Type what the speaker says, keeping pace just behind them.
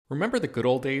Remember the good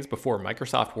old days before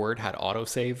Microsoft Word had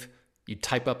autosave? You'd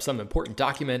type up some important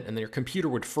document and then your computer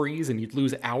would freeze and you'd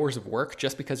lose hours of work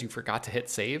just because you forgot to hit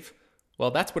save?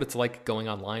 Well, that's what it's like going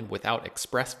online without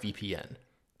ExpressVPN.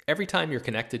 Every time you're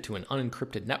connected to an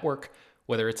unencrypted network,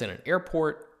 whether it's in an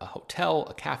airport, a hotel,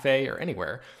 a cafe, or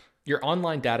anywhere, your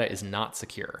online data is not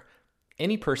secure.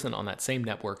 Any person on that same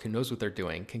network who knows what they're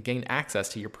doing can gain access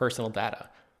to your personal data.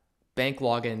 Bank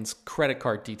logins, credit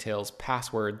card details,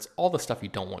 passwords, all the stuff you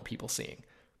don't want people seeing.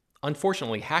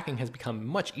 Unfortunately, hacking has become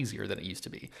much easier than it used to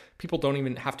be. People don't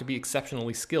even have to be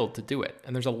exceptionally skilled to do it,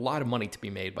 and there's a lot of money to be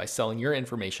made by selling your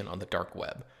information on the dark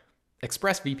web.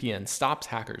 ExpressVPN stops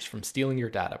hackers from stealing your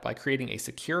data by creating a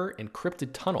secure, encrypted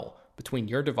tunnel between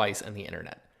your device and the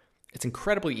internet. It's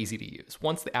incredibly easy to use.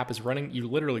 Once the app is running, you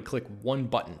literally click one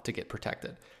button to get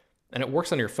protected. And it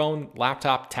works on your phone,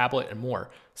 laptop, tablet, and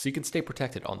more, so you can stay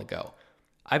protected on the go.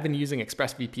 I've been using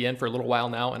ExpressVPN for a little while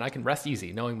now, and I can rest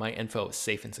easy knowing my info is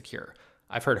safe and secure.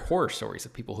 I've heard horror stories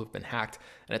of people who've been hacked,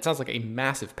 and it sounds like a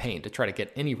massive pain to try to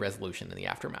get any resolution in the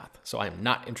aftermath, so I am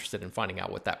not interested in finding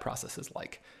out what that process is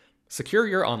like. Secure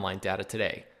your online data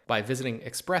today by visiting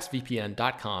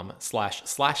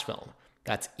expressvpn.com/film.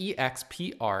 That's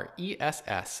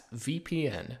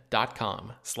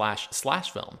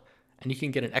expressvpn.com//film. And you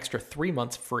can get an extra 3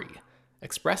 months free.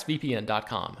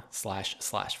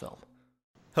 expressvpn.com//film.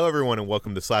 Hello, everyone, and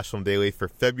welcome to Slash Film Daily for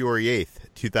February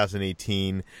 8th,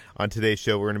 2018. On today's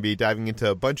show, we're going to be diving into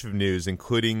a bunch of news,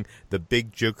 including the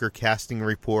big Joker casting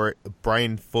report,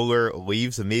 Bryan Fuller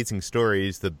leaves Amazing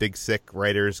Stories, the Big Sick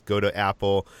writers go to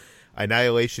Apple,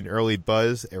 Annihilation early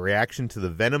buzz, a reaction to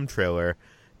the Venom trailer,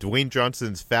 Dwayne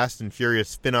Johnson's Fast and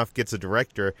Furious spinoff gets a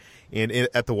director, and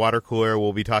at the water cooler,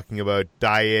 we'll be talking about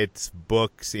diets,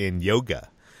 books, and yoga.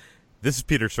 This is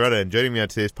Peter Sciretta, and joining me on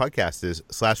today's podcast is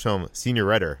Slash Film senior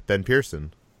writer Ben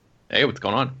Pearson. Hey, what's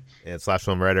going on? And Slash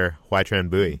Film writer Hoai-Tran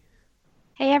Bui.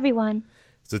 Hey, everyone.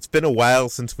 So it's been a while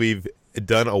since we've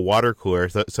done a water cooler,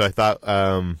 so I thought,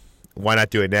 why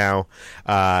not do it now?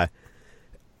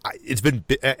 It's been,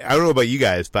 I don't know about you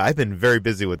guys, but I've been very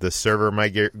busy with this server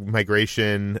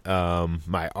migration.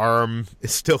 My arm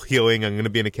is still healing. I'm going to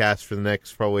be in a cast for the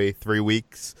next probably 3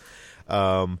 weeks.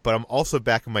 But I'm also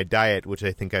back on my diet, which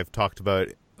I think I've talked about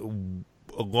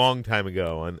a long time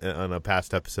ago on a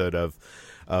past episode of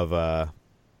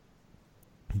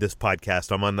this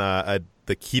podcast. I'm on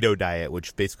the keto diet,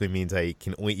 which basically means I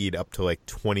can only eat up to like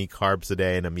 20 carbs a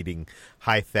day, and I'm eating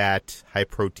high fat, high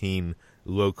protein,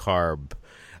 low carb.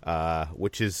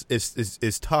 Which is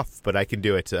tough, but I can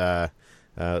do it.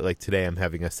 Like today, I'm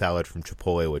having a salad from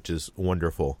Chipotle, which is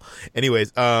wonderful.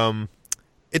 Anyways,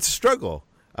 it's a struggle,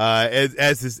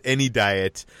 as is any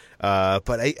diet.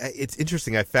 But it's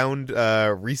interesting. I found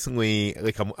recently,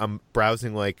 like I'm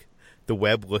browsing like the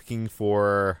web looking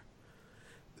for.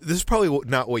 This is probably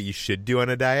not what you should do on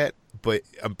a diet, but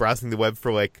I'm browsing the web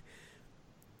for like,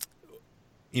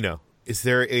 is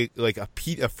there a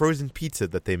frozen pizza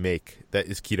that they make that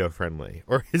is keto friendly,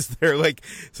 or is there like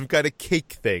some kind of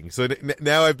cake thing? So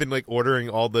now I've been like ordering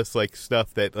all this like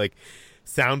stuff that like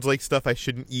sounds like stuff I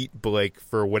shouldn't eat, but like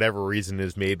for whatever reason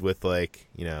is made with like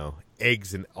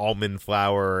eggs and almond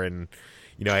flour, and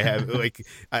I have like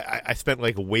I spent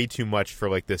like way too much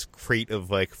for like this crate of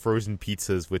like frozen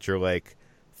pizzas, which are like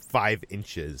 5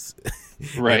 inches,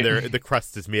 right? And the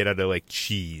crust is made out of like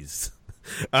cheese.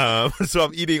 So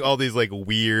I'm eating all these like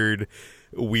weird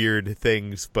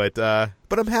things, but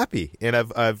I'm happy, and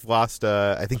I've lost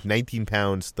I think 19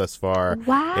 pounds thus far.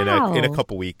 Wow. in a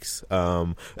couple weeks.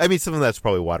 I mean, some of that's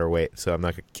probably water weight, so I'm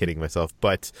not kidding myself,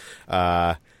 but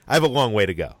I have a long way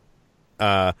to go.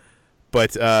 But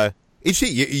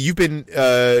HT, you've been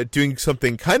doing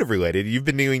something kind of related. You've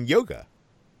been doing yoga.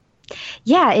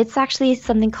 Yeah, it's actually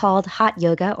something called hot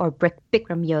yoga or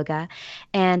Bikram yoga,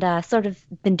 and sort of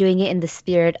been doing it in the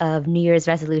spirit of New Year's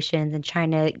resolutions and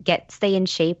trying to stay in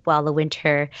shape while the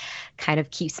winter kind of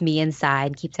keeps me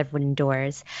inside, keeps everyone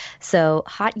indoors. So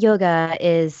hot yoga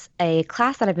is a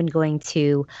class that I've been going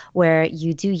to where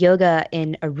you do yoga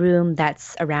in a room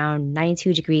that's around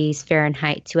 92 degrees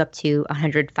Fahrenheit to up to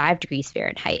 105 degrees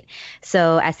Fahrenheit.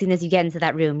 So as soon as you get into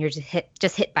that room, you're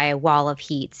just hit by a wall of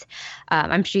heat.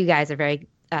 I'm sure you guys are very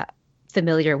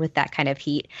familiar with that kind of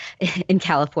heat in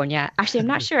California. Actually, I'm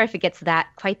not sure if it gets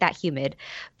quite that humid,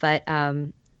 but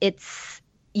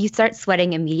you start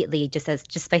sweating immediately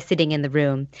just by sitting in the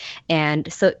room.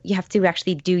 And so you have to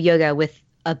actually do yoga with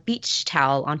a beach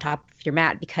towel on top of your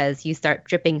mat because you start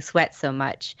dripping sweat so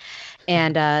much.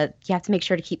 And you have to make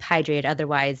sure to keep hydrated.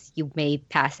 Otherwise, you may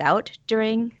pass out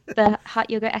during the hot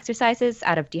yoga exercises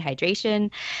out of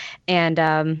dehydration. And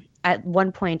at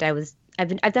one point, I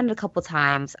I've done it a couple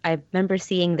times. I remember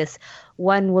seeing this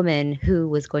one woman who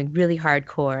was going really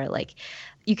hardcore. Like,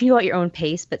 you can go at your own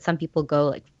pace, but some people go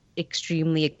like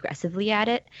extremely aggressively at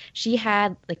it. She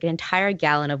had like an entire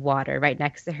gallon of water right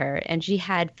next to her, and she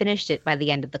had finished it by the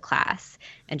end of the class.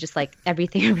 And just like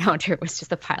everything around her was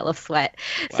just a pile of sweat.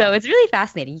 Wow. So it's really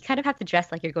fascinating. You kind of have to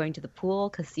dress like you're going to the pool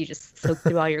because you just soak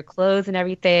through all your clothes and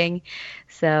everything.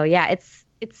 So yeah,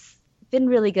 it's been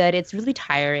really good. It's really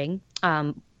tiring.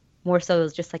 More so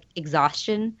just like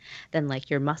exhaustion than like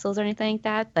your muscles or anything like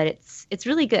that. But it's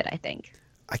really good, I think.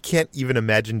 I can't even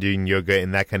imagine doing yoga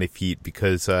in that kind of heat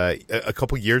because a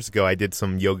couple years ago I did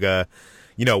some yoga,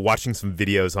 watching some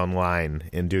videos online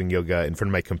and doing yoga in front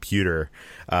of my computer.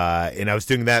 And I was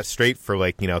doing that straight for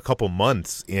a couple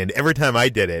months. And every time I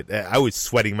did it, I was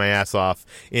sweating my ass off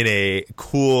in a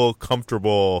cool,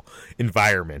 comfortable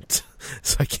environment.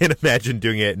 So I can't imagine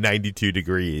doing it at 92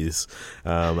 degrees.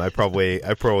 I probably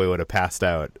would have passed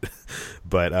out.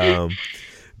 But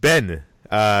Ben,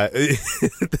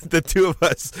 the two of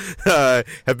us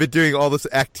have been doing all this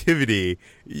activity.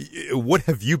 What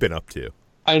have you been up to?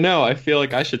 I know. I feel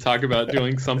like I should talk about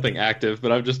doing something active,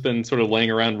 but I've just been sort of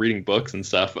laying around reading books and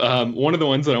stuff. One of the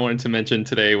ones that I wanted to mention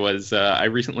today was I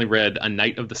recently read A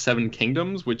Knight of the Seven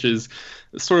Kingdoms, which is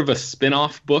sort of a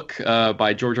spin-off book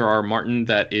by George R.R. Martin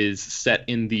that is set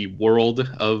in the world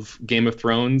of Game of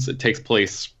Thrones. It takes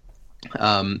place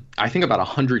I think about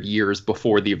 100 years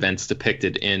before the events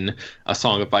depicted in A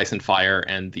Song of Ice and Fire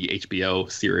and the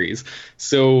HBO series.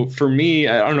 So for me,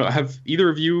 I don't know, have either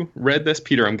of you read this?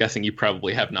 Peter, I'm guessing you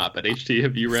probably have not, but HT,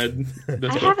 have you read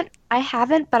this book? I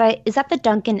haven't, but is that the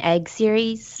Dunk and Egg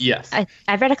series? Yes.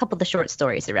 I've read a couple of the short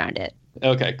stories around it.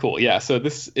 Okay, cool. Yeah, so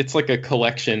it's like a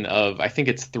collection of, I think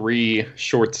it's 3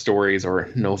 short stories or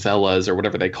novellas or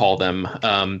whatever they call them,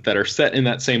 that are set in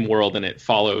that same world, and it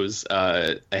follows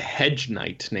a hedge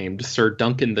knight named Sir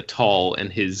Duncan the Tall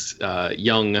and his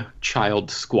young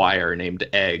child squire named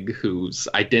Egg, whose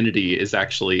identity is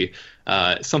actually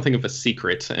something of a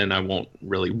secret, and I won't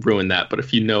really ruin that, but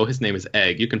if you know his name is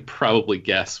Egg, you can probably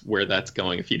guess where that's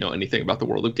going if you know anything about the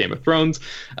world of Game of Thrones.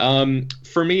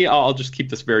 For me, I'll just keep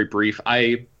this very brief.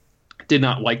 I did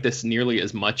not like this nearly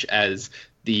as much as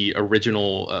the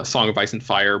original Song of Ice and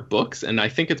Fire books, and I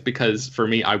think it's because, for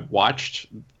me, I watched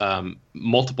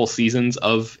multiple seasons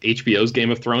of HBO's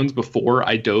Game of Thrones before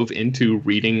I dove into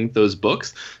reading those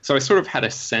books, so I sort of had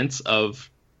a sense of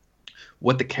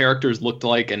what the characters looked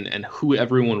like and who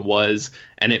everyone was,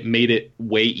 and it made it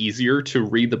way easier to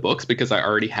read the books because I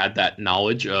already had that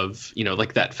knowledge of,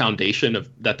 like that foundation of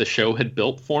that the show had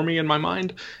built for me in my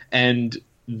mind. And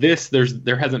there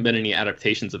hasn't been any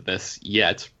adaptations of this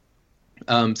yet.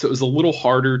 So it was a little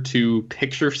harder to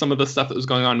picture some of the stuff that was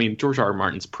going on. I mean, George R.R.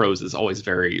 Martin's prose is always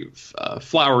very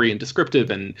flowery and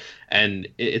descriptive, and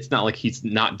it's not like he's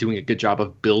not doing a good job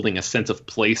of building a sense of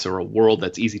place or a world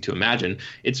that's easy to imagine.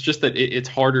 It's just that it's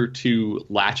harder to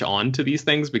latch on to these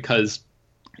things because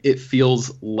it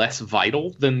feels less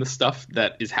vital than the stuff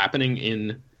that is happening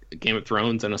in Game of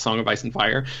Thrones and A Song of Ice and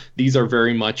Fire. These are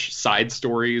very much side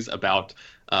stories about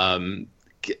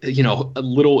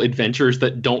little adventures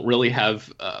that don't really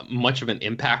have much of an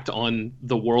impact on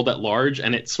the world at large,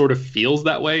 and it sort of feels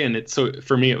that way. And so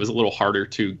for me, it was a little harder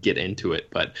to get into it,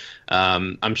 but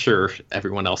I'm sure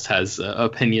everyone else has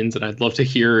opinions, and I'd love to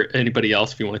hear anybody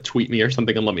else if you want to tweet me or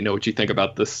something and let me know what you think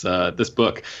about this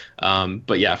book.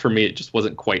 But yeah, for me, it just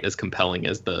wasn't quite as compelling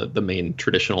as the main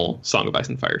traditional Song of Ice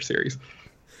and Fire series.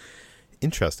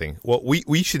 Interesting. Well,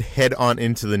 we should head on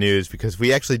into the news because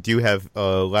we actually do have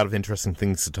a lot of interesting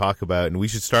things to talk about, and we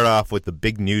should start off with the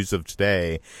big news of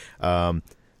today.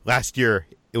 Last year,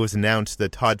 it was announced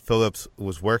that Todd Phillips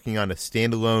was working on a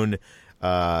standalone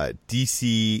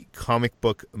DC comic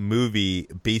book movie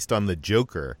based on the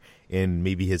Joker and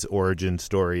maybe his origin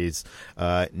stories.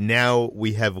 Now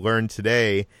we have learned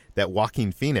today that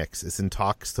Joaquin Phoenix is in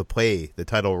talks to play the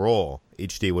title role.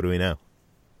 HD, what do we know?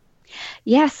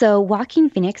 Yeah, so Joaquin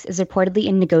Phoenix is reportedly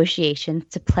in negotiations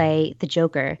to play the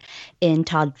Joker in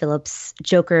Todd Phillips'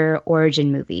 Joker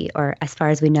origin movie, or as far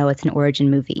as we know, it's an origin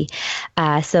movie.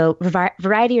 So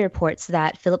Variety reports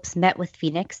that Phillips met with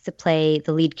Phoenix to play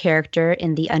the lead character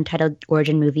in the untitled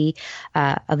origin movie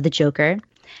of the Joker.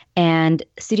 And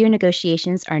studio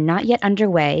negotiations are not yet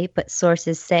underway, but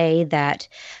sources say that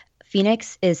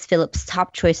Phoenix is Phillips'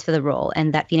 top choice for the role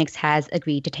and that Phoenix has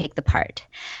agreed to take the part.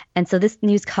 And so this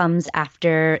news comes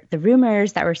after the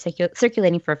rumors that were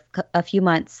circulating for a few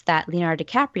months that Leonardo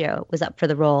DiCaprio was up for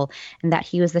the role and that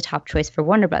he was the top choice for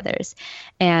Warner Brothers.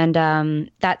 And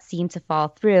that seemed to fall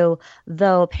through,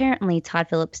 though apparently Todd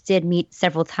Phillips did meet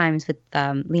several times with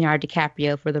Leonardo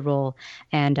DiCaprio for the role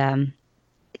and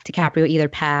DiCaprio either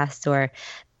passed or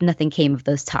nothing came of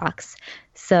those talks.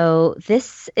 So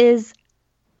this is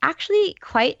actually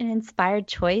quite an inspired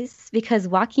choice because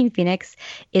Joaquin Phoenix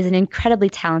is an incredibly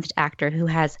talented actor who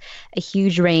has a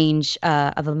huge range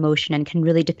of emotion and can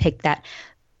really depict that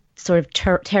sort of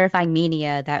terrifying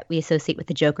mania that we associate with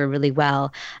the Joker really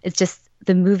well. It's just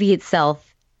the movie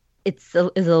itself, is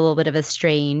a little bit of a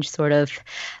strange sort of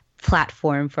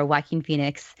platform for Joaquin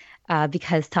Phoenix.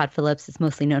 Because Todd Phillips is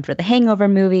mostly known for the Hangover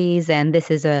movies, and this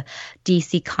is a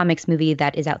DC Comics movie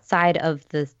that is outside of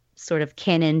the sort of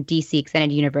canon DC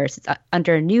extended universe. It's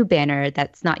under a new banner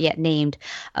that's not yet named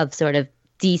of sort of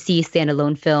DC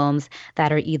standalone films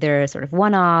that are either sort of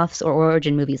one-offs or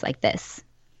origin movies like this.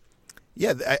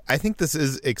 Yeah, I think this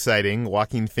is exciting.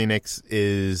 Joaquin Phoenix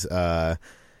is,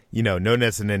 known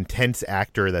as an intense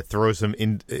actor that throws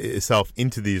himself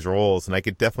into these roles, and I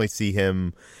could definitely see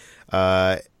him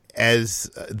as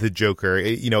the Joker,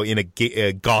 in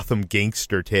a Gotham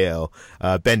gangster tale.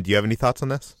 Ben, do you have any thoughts on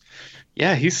this?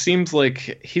 Yeah, he seems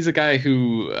like he's a guy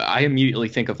who I immediately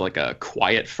think of like a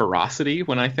quiet ferocity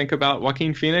when I think about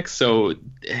Joaquin Phoenix. So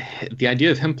the idea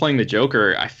of him playing the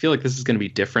Joker, I feel like this is going to be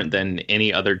different than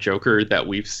any other Joker that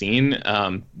we've seen.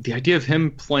 The idea of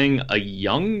him playing a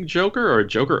young Joker or a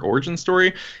Joker origin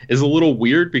story is a little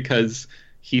weird because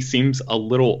he seems a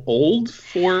little old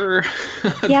for...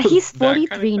 Yeah, he's 43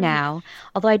 kind of now.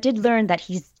 Although I did learn that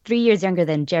he's 3 years younger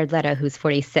than Jared Leto, who's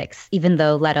 46, even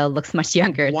though Leto looks much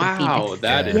younger. Wow,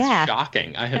 that is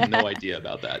shocking. I had no idea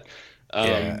about that.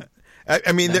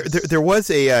 I mean, there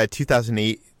was a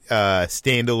 2008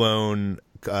 standalone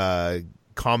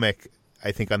comic,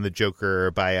 I think, on the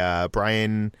Joker by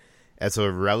Brian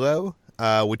Azzarello,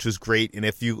 which was great. And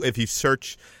if you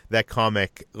search that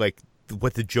comic, like,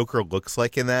 what the Joker looks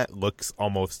like in that looks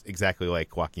almost exactly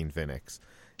like Joaquin Phoenix.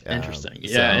 Interesting.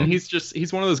 Yeah, and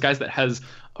he's one of those guys that has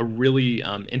a really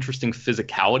interesting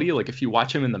physicality. Like if you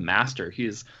watch him in The Master, he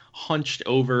is hunched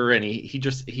over and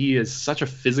he is such a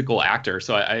physical actor.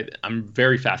 So I'm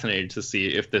very fascinated to see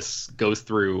if this goes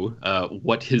through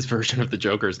what his version of the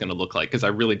Joker is going to look like, because I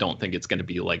really don't think it's going to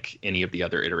be like any of the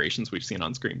other iterations we've seen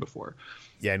on screen before.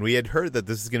 Yeah, and we had heard that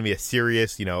this is going to be a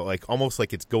serious, like almost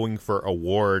like it's going for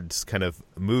awards kind of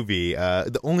movie.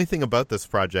 The only thing about this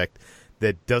project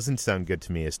that doesn't sound good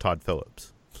to me is Todd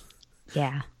Phillips.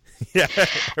 Yeah. Yeah,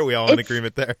 are we all in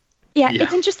agreement there? Yeah,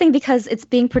 it's interesting because it's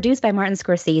being produced by Martin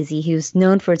Scorsese, who's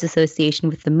known for his association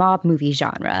with the mob movie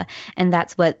genre, and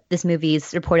that's what this movie is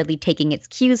reportedly taking its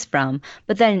cues from.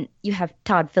 But then you have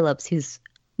Todd Phillips, who's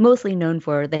mostly known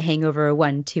for The Hangover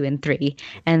 1, 2, and 3,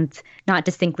 and not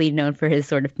distinctly known for his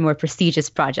sort of more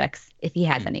prestigious projects, if he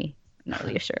has any. I'm not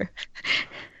really sure.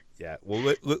 Yeah,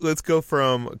 well, let's go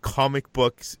from comic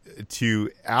books to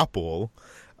Apple.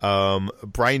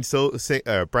 Brian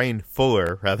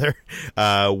Fuller,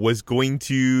 was going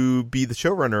to be the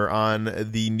showrunner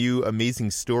on the new Amazing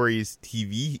Stories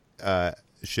TV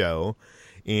show,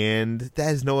 and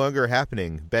that is no longer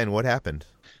happening. Ben, what happened?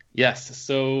 Yes.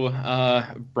 So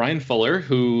Brian Fuller,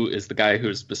 who is the guy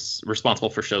who's responsible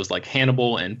for shows like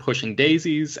Hannibal and Pushing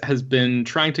Daisies, has been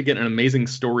trying to get an Amazing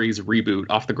Stories reboot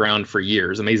off the ground for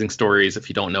years. Amazing Stories, if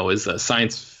you don't know, is a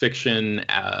science fiction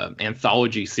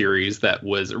anthology series that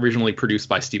was originally produced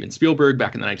by Steven Spielberg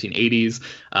back in the 1980s.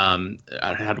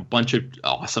 It had a bunch of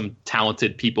awesome,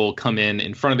 talented people come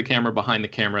in front of the camera, behind the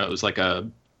camera. It was like a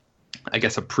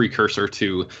precursor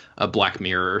to a Black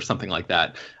Mirror or something like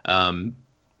that.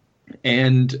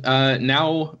 And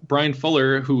now Brian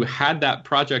Fuller, who had that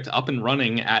project up and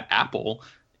running at Apple,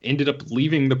 ended up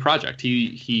leaving the project.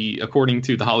 He, according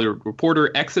to The Hollywood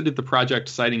Reporter, exited the project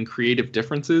citing creative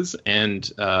differences.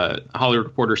 And Hollywood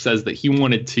Reporter says that he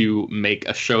wanted to make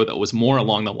a show that was more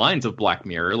along the lines of Black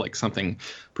Mirror, like something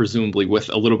presumably with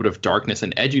a little bit of darkness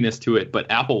and edginess to it. But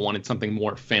Apple wanted something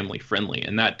more family friendly.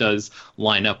 And that does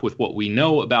line up with what we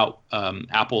know about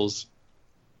Apple's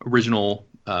original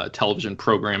television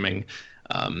programming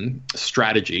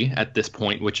strategy at this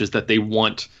point, which is that they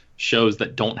want shows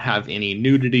that don't have any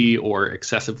nudity or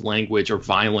excessive language or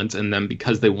violence in them,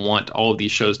 because they want all of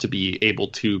these shows to be able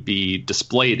to be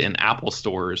displayed in Apple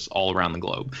stores all around the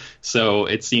globe. So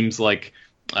it seems like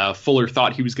Fuller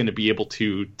thought he was going to be able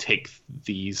to take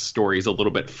these stories a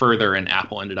little bit further, and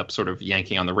Apple ended up sort of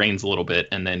yanking on the reins a little bit,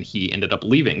 and then he ended up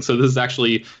leaving. So this is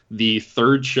actually the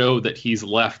third show that he's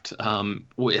left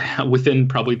within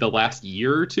probably the last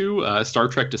year or two. Star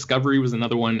Trek Discovery was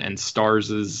another one, and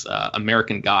Starz's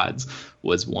American Gods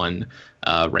was one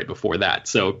right before that.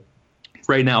 So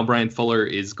right now, Brian Fuller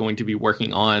is going to be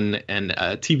working on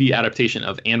a TV adaptation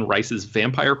of Anne Rice's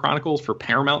Vampire Chronicles for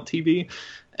Paramount TV.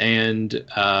 and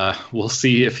we'll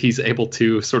see if he's able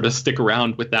to sort of stick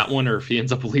around with that one, or if he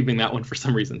ends up leaving that one for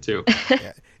some reason too.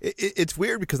 Yeah. It's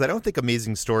weird because I don't think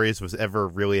Amazing Stories was ever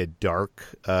really a dark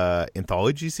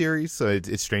anthology series, so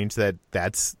it's strange that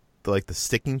that's like the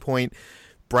sticking point.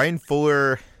 Bryan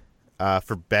Fuller,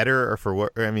 for better or for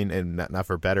what? I mean, and not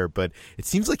for better, but it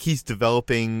seems like he's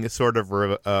developing sort of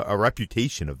a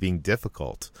reputation of being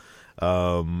difficult.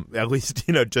 At least,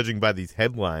 judging by these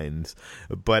headlines.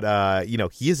 But,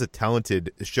 he is a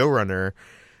talented showrunner.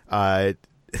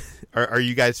 Are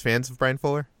you guys fans of Bryan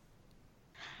Fuller?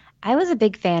 I was a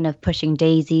big fan of Pushing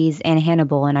Daisies and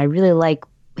Hannibal, and I really like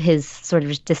his sort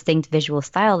of distinct visual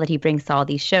style that he brings to all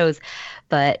these shows.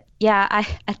 But yeah,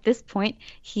 at this point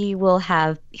he'll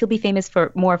be famous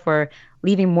for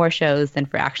leaving more shows than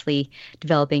for actually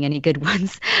developing any good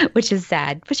ones, which is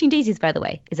sad. Pushing Daisies, by the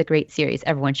way, is a great series.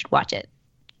 Everyone should watch it.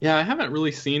 Yeah, I haven't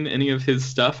really seen any of his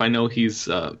stuff. I know he's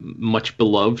much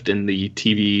beloved in the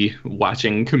TV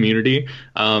watching community.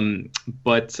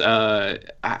 But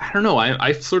I don't know.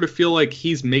 I sort of feel like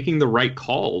he's making the right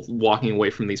call walking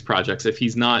away from these projects. If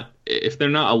they're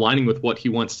not aligning with what he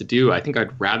wants to do, I think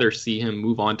I'd rather see him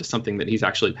move on to something that he's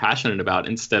actually passionate about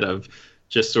instead of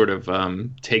just sort of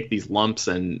take these lumps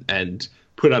and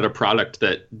put out a product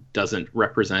that doesn't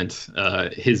represent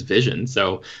his vision.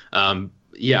 So,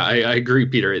 yeah, I agree,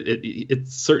 Peter. It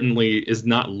certainly is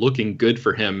not looking good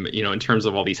for him, in terms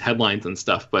of all these headlines and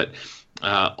stuff. But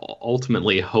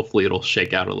ultimately, hopefully, it'll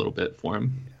shake out a little bit for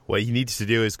him. What he needs to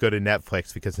do is go to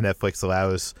Netflix, because Netflix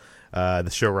allows the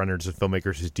showrunners and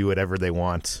filmmakers to do whatever they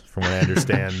want, from what I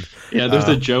understand. Yeah, there's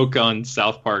a joke on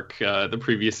South Park the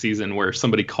previous season where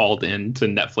somebody called in to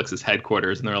Netflix's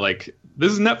headquarters and they're like,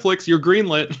 "This is Netflix, you're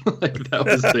greenlit." Like that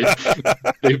was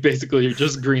they basically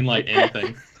just greenlight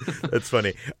anything. That's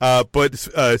funny. But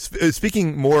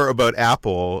speaking more about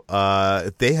Apple,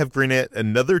 they have greenlit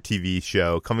another TV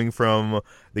show coming from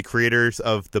the creators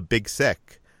of The Big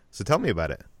Sick. So tell me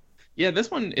about it. Yeah,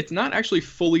 this one, it's not actually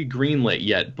fully greenlit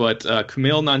yet, but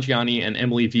Kumail Nanjiani and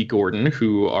Emily V. Gordon,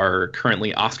 who are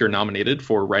currently Oscar nominated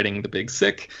for writing The Big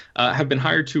Sick, have been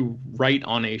hired to write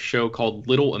on a show called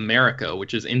Little America,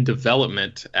 which is in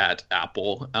development at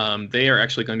Apple. They are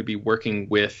actually going to be working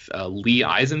with Lee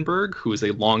Eisenberg, who is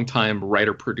a longtime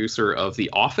writer-producer of The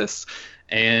Office,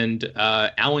 and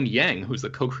Alan Yang, who's the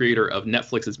co-creator of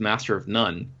Netflix's Master of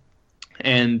None.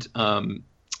 And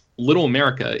Little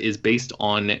America is based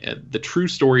on the true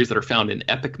stories that are found in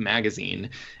Epic magazine,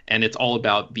 and it's all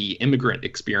about the immigrant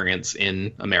experience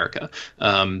in America.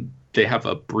 They have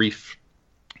a brief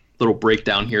little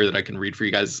breakdown here that I can read for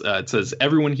you guys. It says,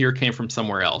 "Everyone here came from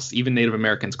somewhere else. Even Native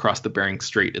Americans crossed the Bering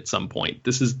Strait at some point.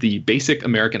 This is the basic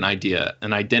American idea,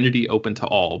 an identity open to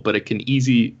all, but it can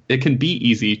be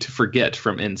easy to forget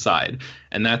from inside.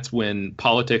 And that's when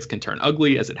politics can turn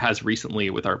ugly, as it has recently,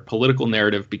 with our political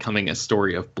narrative becoming a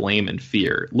story of blame and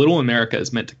fear. Little America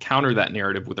is meant to counter that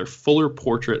narrative with a fuller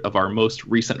portrait of our most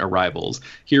recent arrivals.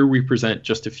 Here we present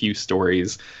just a few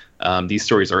stories. These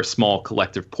stories are a small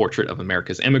collective portrait of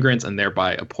America's immigrants, and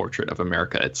thereby a portrait of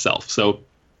America itself." So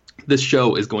this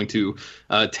show is going to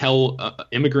tell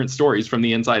immigrant stories from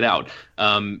the inside out.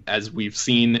 As we've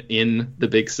seen in The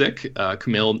Big Sick,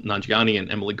 Kumail Nanjiani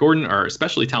and Emily Gordon are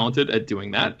especially talented at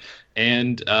doing that.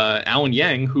 And Alan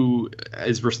Yang, who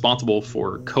is responsible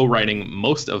for co-writing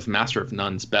most of Master of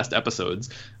None's best episodes,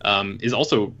 is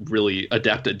also really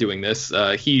adept at doing this.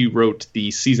 He wrote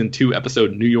the season 2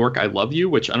 episode New York, I Love You,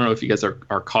 which I don't know if you guys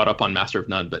are caught up on Master of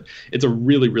None, but it's a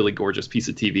really, really gorgeous piece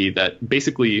of TV that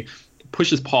basically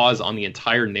pushes pause on the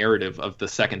entire narrative of the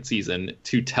second season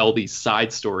to tell these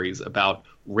side stories about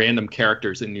random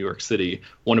characters in New York City,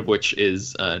 one of which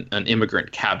is an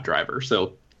immigrant cab driver.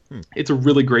 So it's a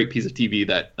really great piece of TV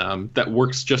that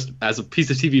works just as a piece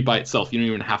of TV by itself. You don't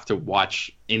even have to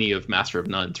watch any of Master of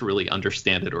None to really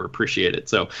understand it or appreciate it.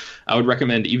 So I would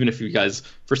recommend, even if you guys,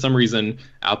 for some reason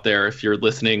out there, if you're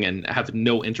listening and have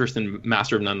no interest in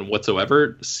Master of None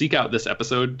whatsoever, seek out this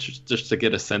episode just to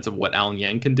get a sense of what Alan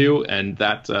Yang can do. And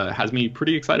that has me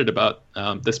pretty excited about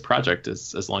this project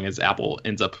as long as Apple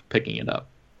ends up picking it up.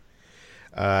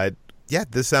 Yeah,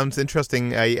 this sounds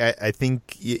interesting. I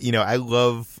think, I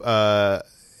love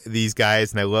these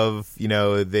guys, and I love,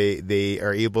 they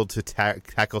are able to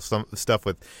tackle some stuff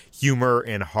with humor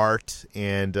and heart,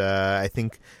 and I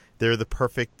think they're the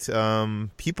perfect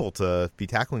people to be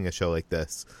tackling a show like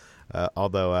this.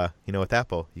 Although, with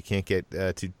Apple, you can't get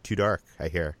too dark, I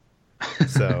hear.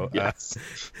 So, Yes.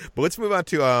 but let's move on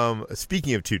to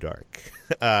speaking of too dark.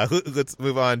 Let's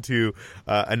move on to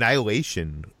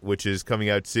Annihilation, which is coming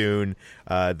out soon.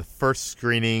 The first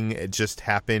screening just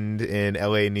happened in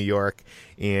LA and New York,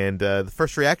 and the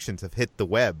first reactions have hit the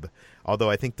web.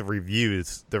 Although I think the review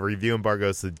embargo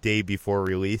is the day before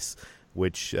release,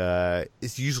 which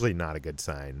is usually not a good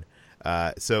sign.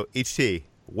 So HT,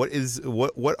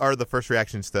 what are the first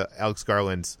reactions to Alex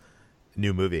Garland's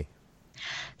new movie?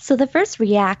 So the first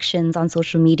reactions on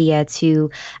social media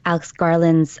to Alex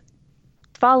Garland's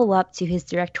follow-up to his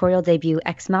directorial debut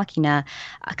Ex Machina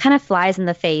kind of flies in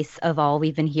the face of all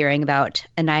we've been hearing about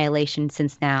Annihilation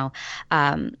since now.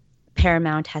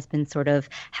 Paramount has been sort of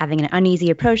having an uneasy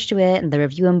approach to it, and the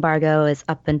review embargo is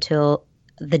up until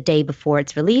the day before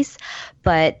its release.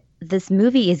 But this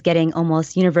movie is getting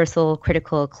almost universal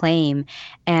critical acclaim,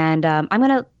 and I'm going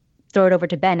to throw it over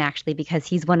to Ben, actually, because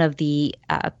he's one of the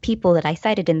people that I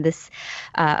cited in this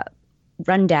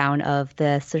rundown of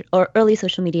the early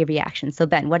social media reactions. So,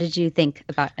 Ben, what did you think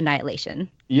about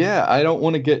Annihilation? Yeah, I don't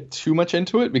want to get too much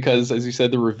into it because, as you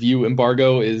said, the review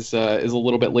embargo is a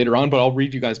little bit later on. But I'll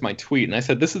read you guys my tweet. And I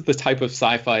said, this is the type of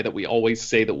sci-fi that we always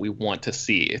say that we want to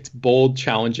see. It's bold,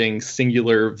 challenging,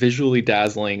 singular, visually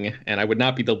dazzling. And I would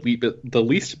not be the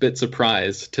least bit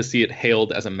surprised to see it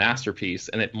hailed as a masterpiece.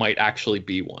 And it might actually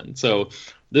be one. So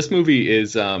this movie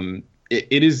is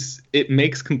it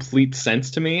makes complete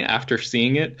sense to me after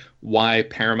seeing it why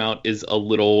Paramount is a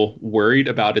little worried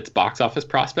about its box office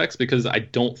prospects, because I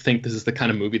don't think this is the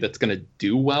kind of movie that's going to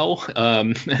do well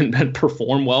and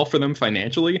perform well for them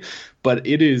financially. But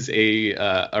it is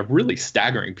a really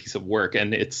staggering piece of work,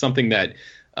 and it's something that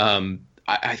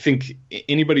I think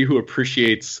anybody who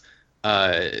appreciates.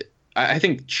 I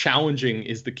think challenging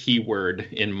is the key word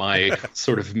in my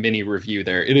sort of mini review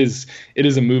there. It is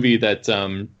a movie that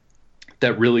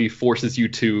that really forces you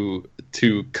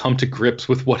to come to grips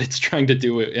with what it's trying to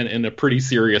do in a pretty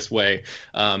serious way.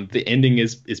 The ending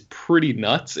is pretty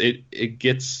nuts. It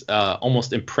gets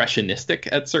almost impressionistic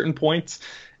at certain points.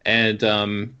 And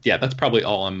that's probably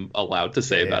all I'm allowed to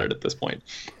say about it at this point.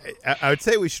 I would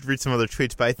say we should read some other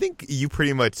tweets, but I think you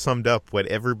pretty much summed up what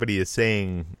everybody is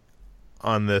saying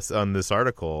on this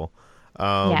article.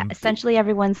 Essentially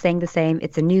everyone's saying the same.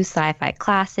 It's a new sci-fi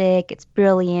classic. It's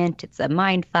brilliant. It's a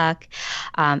mindfuck,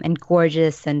 and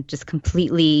gorgeous, and just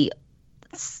completely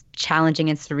challenging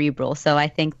and cerebral. So I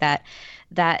think that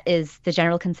is the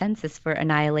general consensus for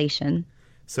Annihilation.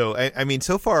 So I mean,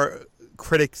 so far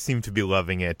critics seem to be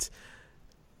loving it.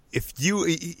 If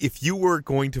you were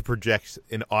going to project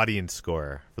an audience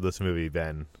score for this movie,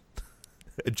 Ben,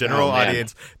 a general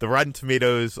audience, the Rotten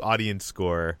Tomatoes audience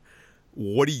score,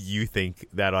 what do you think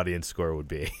that audience score would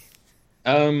be?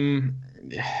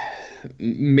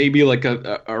 Maybe like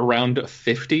around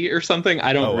 50 or something.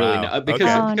 I don't really know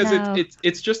because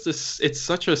it's just it's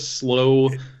such a slow.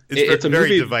 It's a very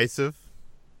movie, divisive.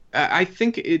 I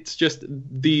think it's just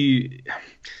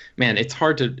it's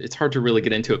hard to really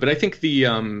get into it, but I think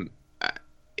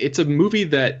it's a movie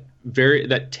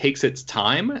that takes its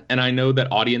time, and I know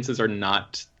that audiences are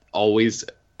not always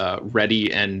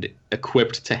ready and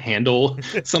equipped to handle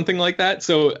something like that.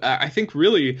 So I think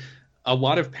really a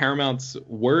lot of Paramount's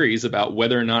worries about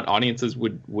whether or not audiences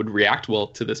would react well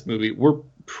to this movie were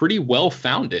pretty well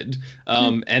founded.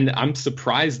 And I'm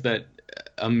surprised that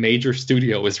a major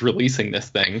studio is releasing this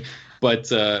thing.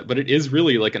 But it is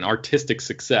really like an artistic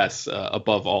success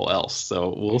above all else.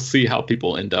 So we'll see how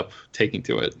people end up taking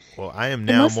to it. Well, I am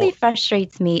now. It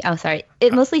frustrates me. Oh, sorry.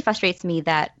 It mostly frustrates me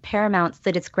that Paramount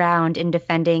stood its ground in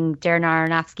defending Darren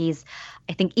Aronofsky's,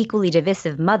 I think, equally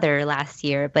divisive Mother last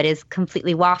year, but is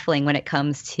completely waffling when it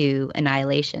comes to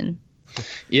Annihilation.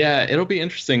 Yeah, it'll be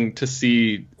interesting to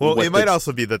see. Well, it might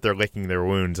also be that they're licking their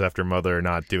wounds after Mother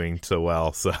not doing so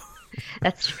well. So.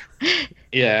 That's true.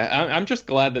 Yeah, I'm just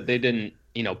glad that they didn't,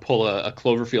 pull a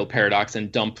Cloverfield paradox and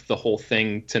dump the whole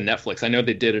thing to Netflix. I know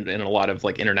they did it in a lot of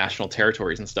like international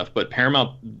territories and stuff, but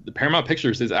Paramount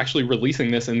Pictures is actually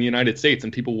releasing this in the United States,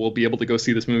 and people will be able to go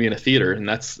see this movie in a theater, and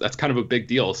that's kind of a big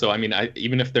deal. So I mean,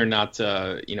 even if they're not,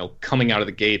 coming out of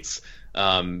the gates,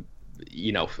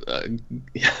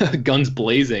 guns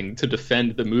blazing to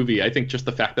defend the movie, I think just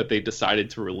the fact that they decided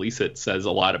to release it says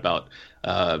a lot about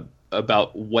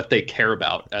what they care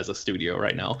about as a studio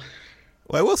right now.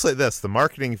 Well, I will say this: the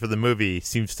marketing for the movie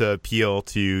seems to appeal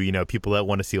to people that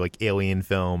want to see like alien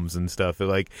films and stuff.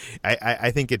 Like,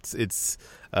 I think it's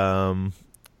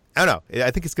I don't know.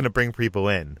 I think it's going to bring people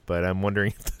in, but I'm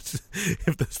wondering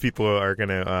if those people are going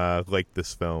to like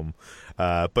this film.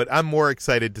 But I'm more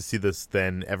excited to see this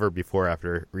than ever before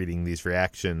after reading these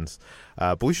reactions.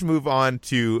 But we should move on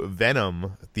to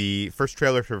Venom. The first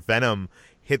trailer for Venom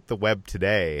hit the web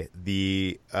today.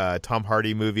 The Tom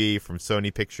Hardy movie from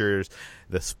Sony Pictures,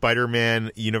 the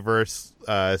Spider-Man universe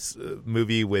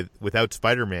movie without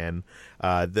Spider-Man.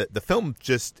 The film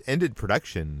just ended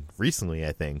production recently,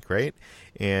 I think, right?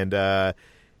 And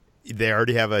they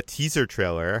already have a teaser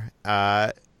trailer.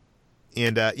 I'll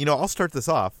start this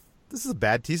off. This is a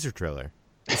bad teaser trailer.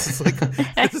 This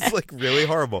is like really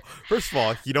horrible. First of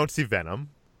all, you don't see Venom.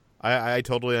 I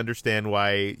totally understand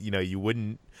why you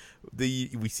wouldn't.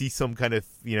 We see some kind of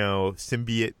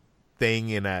symbiote thing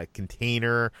in a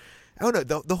container. I don't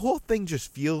know. The whole thing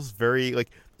just feels very like,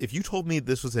 if you told me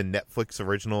this was a Netflix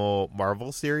original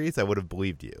Marvel series, I would have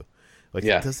believed you. Like,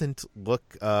 It doesn't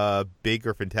look big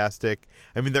or fantastic.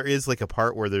 I mean, there is like a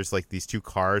part where there's like these two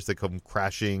cars that come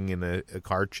crashing in a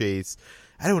car chase.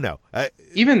 I don't know.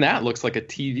 Even that looks like a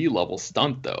TV level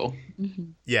stunt, though.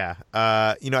 Mm-hmm. Yeah.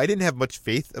 I didn't have much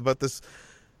faith about this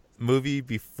movie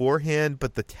beforehand,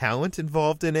 but the talent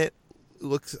involved in it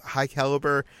looks high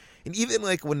caliber. And even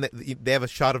like when they have a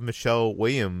shot of Michelle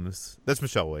Williams, that's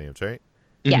Michelle Williams, right?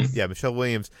 Yes. Yeah, Michelle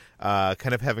Williams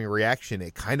kind of having a reaction.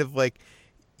 It kind of like,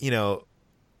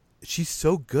 she's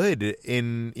so good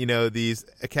in, these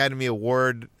Academy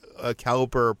Award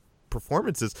caliber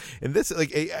performances. And this,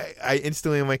 like, I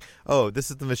instantly am like, oh, this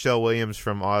is the Michelle Williams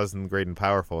from Oz and the Great and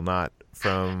Powerful, not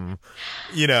from,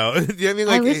 you know what I mean?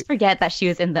 Like, I always forget that she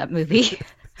was in that movie.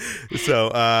 So,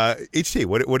 HT,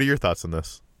 what are your thoughts on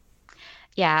this?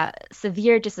 Yeah,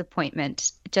 severe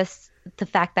disappointment. Just the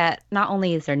fact that not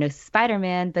only is there no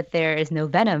Spider-Man, but there is no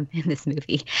Venom in this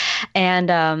movie.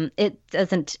 And it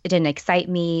didn't excite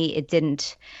me. It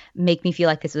didn't make me feel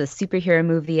like this was a superhero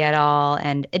movie at all.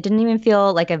 And it didn't even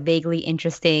feel like a vaguely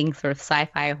interesting sort of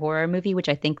sci-fi horror movie, which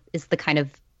I think is the kind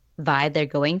of vibe they're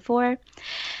going for.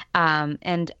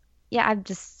 And yeah,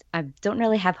 I don't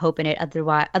really have hope in it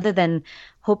other than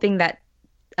hoping that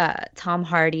Tom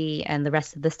Hardy and the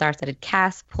rest of the star-studded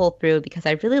cast pull through, because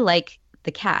I really like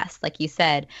the cast, like you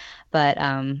said, but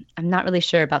I'm not really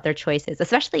sure about their choices,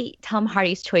 especially Tom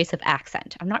Hardy's choice of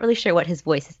accent. I'm not really sure what his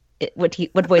voice,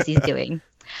 what voice he's doing.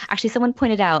 Actually, someone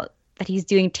pointed out that he's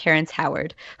doing Terrence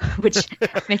Howard, which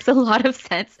makes a lot of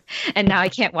sense, and now I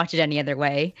can't watch it any other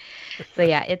way. So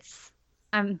yeah,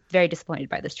 I'm very disappointed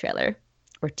by this trailer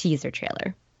or teaser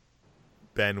trailer.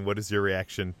 Ben, what is your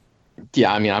reaction?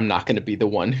 Yeah, I mean, I'm not going to be the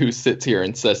one who sits here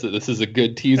and says that this is a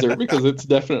good teaser, because it's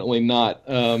definitely not.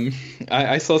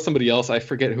 I saw somebody else, I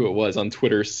forget who it was, on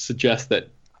Twitter suggest that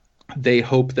they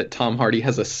hope that Tom Hardy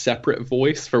has a separate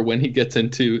voice for when he gets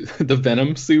into the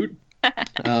Venom suit.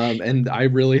 And I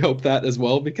really hope that as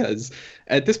well, because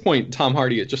at this point, Tom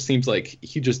Hardy, it just seems like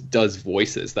he just does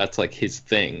voices. That's like his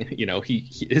thing. You know,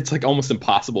 it's like almost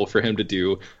impossible for him to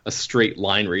do a straight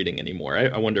line reading anymore.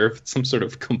 I wonder if it's some sort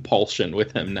of compulsion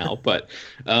with him now. But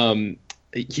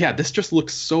yeah, this just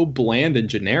looks so bland and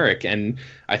generic. And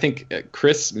I think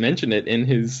Chris mentioned it in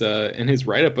his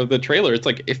write-up of the trailer. It's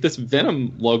like, if this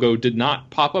Venom logo did not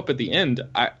pop up at the end,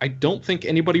 I don't think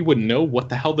anybody would know what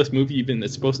the hell this movie even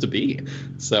is supposed to be.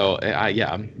 So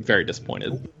yeah, I'm very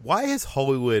disappointed. Why has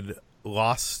Hollywood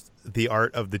lost the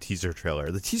art of the teaser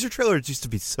trailer? The teaser trailers used to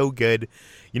be so good.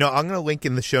 You know, I'm going to link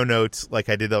in the show notes, like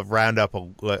I did a roundup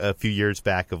a few years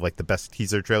back of like the best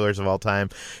teaser trailers of all time.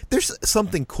 There's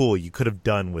something cool you could have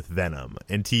done with Venom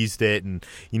and teased it, and,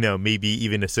 you know, maybe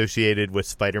even associated with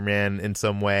Spider-Man in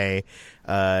some way.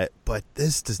 But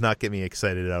this does not get me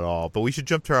excited at all. But we should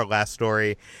jump to our last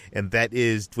story, and that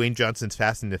is Dwayne Johnson's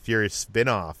Fast and the Furious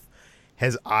spinoff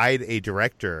has eyed a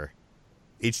director.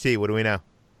 HT, what do we know?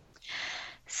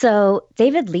 So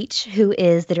David Leitch, who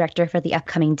is the director for the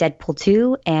upcoming Deadpool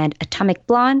 2 and Atomic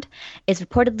Blonde, is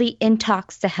reportedly in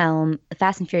talks to helm the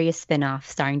Fast and Furious spinoff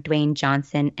starring Dwayne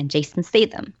Johnson and Jason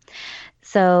Statham.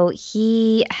 So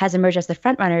he has emerged as the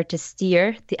frontrunner to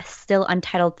steer the still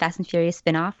untitled Fast and Furious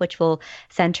spinoff, which will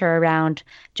center around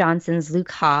Johnson's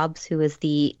Luke Hobbs, who is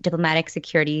the diplomatic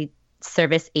security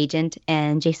service agent,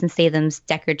 and Jason Statham's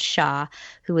Deckard Shaw,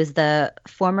 who is the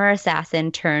former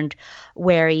assassin turned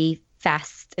wary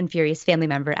Fast and Furious family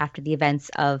member after the events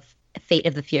of Fate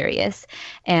of the Furious.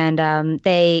 And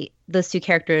those two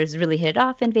characters really hit it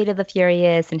off in Fate of the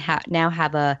Furious, and now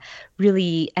have a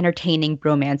really entertaining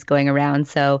bromance going around.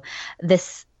 So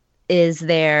this is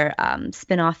their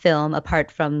spin-off film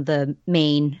apart from the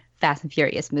main Fast and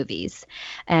Furious movies.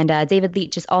 And David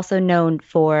Leitch is also known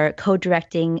for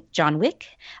co-directing John Wick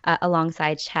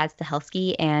alongside Chad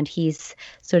Stahelski, and he's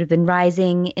sort of been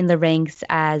rising in the ranks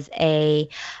as a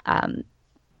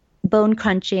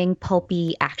bone-crunching,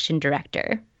 pulpy action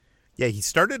director. Yeah, he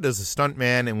started as a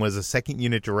stuntman and was a second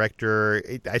unit director.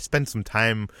 I spent some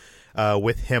time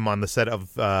with him on the set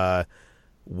of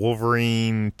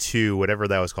Wolverine 2, whatever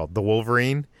that was called, The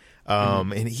Wolverine.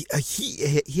 And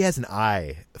he has an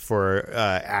eye for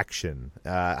action.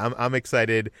 I'm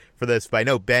excited for this, but I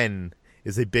know Ben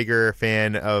is a bigger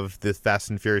fan of the Fast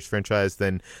and Furious franchise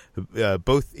than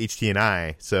both HT and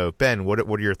I. So, Ben, what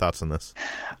are your thoughts on this?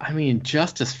 I mean,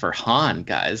 justice for Han,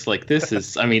 guys. Like, this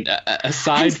is, I mean,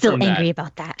 aside I'm still from angry that,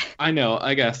 about that. I know.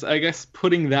 I guess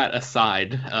putting that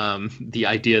aside, the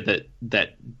idea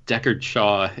that Deckard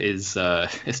Shaw is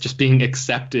just being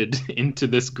accepted into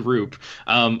this group,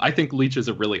 I think Leitch is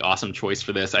a really awesome choice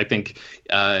for this. I think,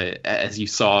 as you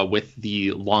saw with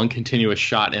the long continuous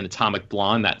shot in Atomic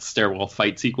Blonde, that stairwell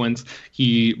fight sequence,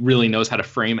 he really knows how to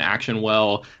frame action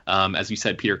well. As you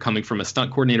said, Peter, coming from a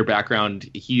stunt coordinator background,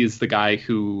 he is the guy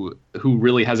who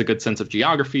really has a good sense of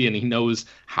geography, and he knows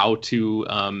how to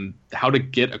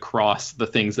get across the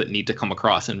things that need to come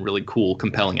across in really cool,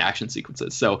 compelling action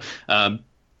sequences. So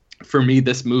for me,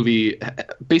 this movie,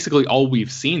 basically all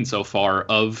we've seen so far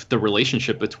of the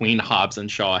relationship between Hobbs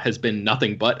and Shaw has been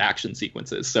nothing but action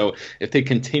sequences. So if they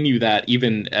continue that,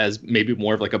 even as maybe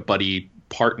more of like a buddy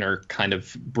partner kind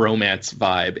of bromance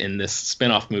vibe in this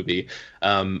spin-off movie,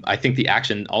 I think the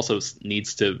action also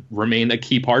needs to remain a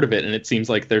key part of it, and it seems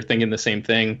like they're thinking the same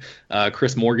thing.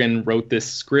 Chris Morgan wrote this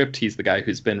script. He's the guy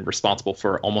who's been responsible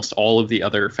for almost all of the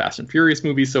other Fast and Furious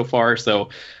movies so far, so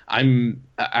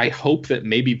I hope that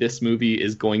maybe this movie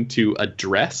is going to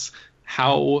address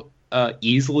how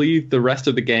easily the rest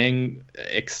of the gang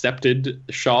accepted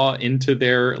Shaw into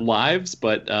their lives,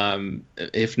 but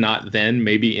if not then,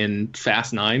 maybe in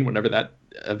Fast 9, whenever that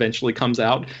eventually comes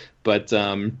out. But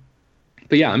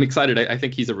yeah, I'm excited. I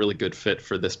think he's a really good fit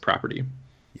for this property.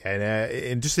 Yeah,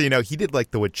 and just so you know, he did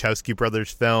like the Wachowski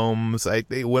brothers films.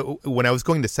 When I was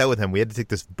going to set with him, we had to take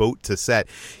this boat to set.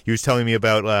 He was telling me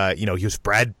about, he was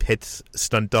Brad Pitt's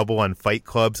stunt double on Fight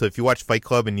Club. So if you watch Fight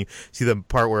Club and you see the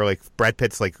part where like Brad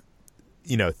Pitt's like,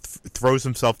 throws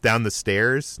himself down the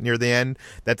stairs near the end,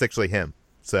 that's actually him.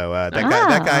 So that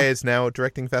guy is now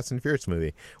directing Fast and Furious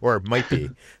movie, or might be.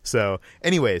 So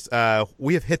anyways,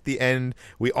 we have hit the end.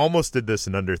 We almost did this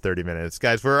in under 30 minutes.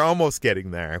 Guys, we're almost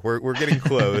getting there. We're getting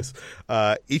close.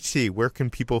 HT, where can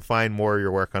people find more of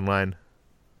your work online?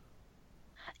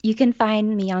 You can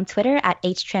find me on Twitter at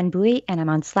htranbui, and I'm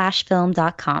on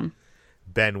 /film.com.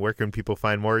 Ben, where can people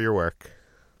find more of your work?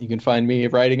 You can find me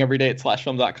writing every day at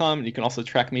 /film.com, and you can also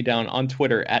track me down on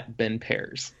Twitter at Ben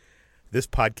Pears. This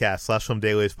podcast, /Film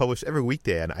Daily, is published every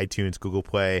weekday on iTunes, Google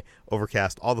Play,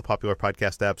 Overcast, all the popular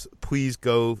podcast apps. Please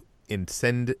go and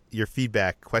send your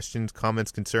feedback, questions,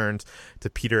 comments, concerns to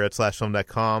Peter at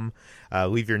 /Film.com.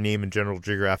 Leave your name and general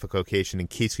geographic location in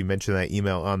case we mention that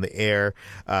email on the air.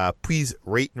 Please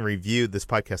rate and review this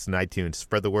podcast on iTunes.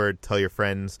 Spread the word, tell your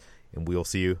friends, and we will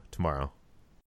see you tomorrow.